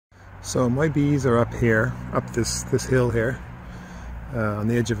So my bees are up here, up this hill here, on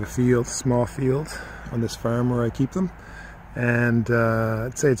the edge of a field, small field, on this farm where I keep them. And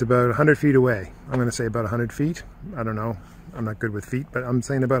I'd say it's about 100 feet away. I'm going to say about 100 feet. I don't know. I'm not good with feet, but I'm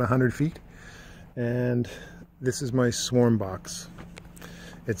saying about 100 feet. And this is my swarm box.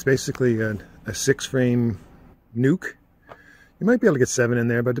 It's basically a 6-frame nuke. You might be able to get 7 in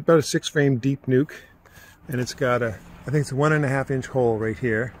there, but about a 6-frame deep nuke. And it's got I think it's a 1.5-inch hole right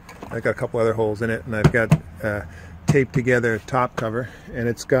here. I've got a couple other holes in it, and I've got taped together top cover, and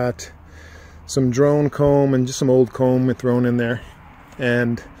it's got some drone comb and just some old comb thrown in there.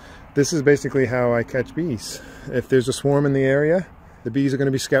 And this is basically how I catch bees. If there's a swarm in the area, the bees are going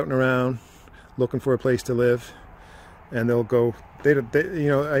to be scouting around looking for a place to live, and they'll go, you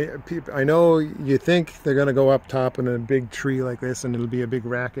know, I know you think they're going to go up top in a big tree like this and it'll be a big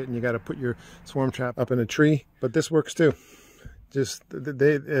racket and you got to put your swarm trap up in a tree, but this works too. Just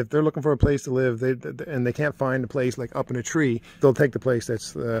if they're looking for a place to live, and they can't find a place like up in a tree, they'll take the place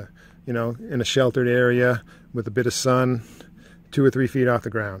that's you know, in a sheltered area with a bit of sun, 2 or 3 feet off the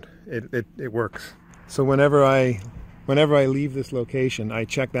ground. It works. So whenever I leave this location, I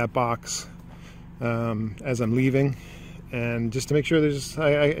check that box as I'm leaving, and just to make sure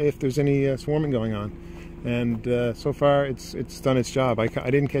if there's any swarming going on. And so far it's done its job. I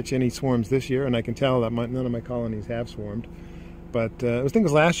didn't catch any swarms this year, and I can tell that none of my colonies have swarmed. But I think it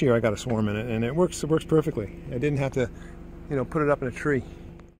was last year I got a swarm in it, and it works perfectly. I didn't have to, you know, put it up in a tree.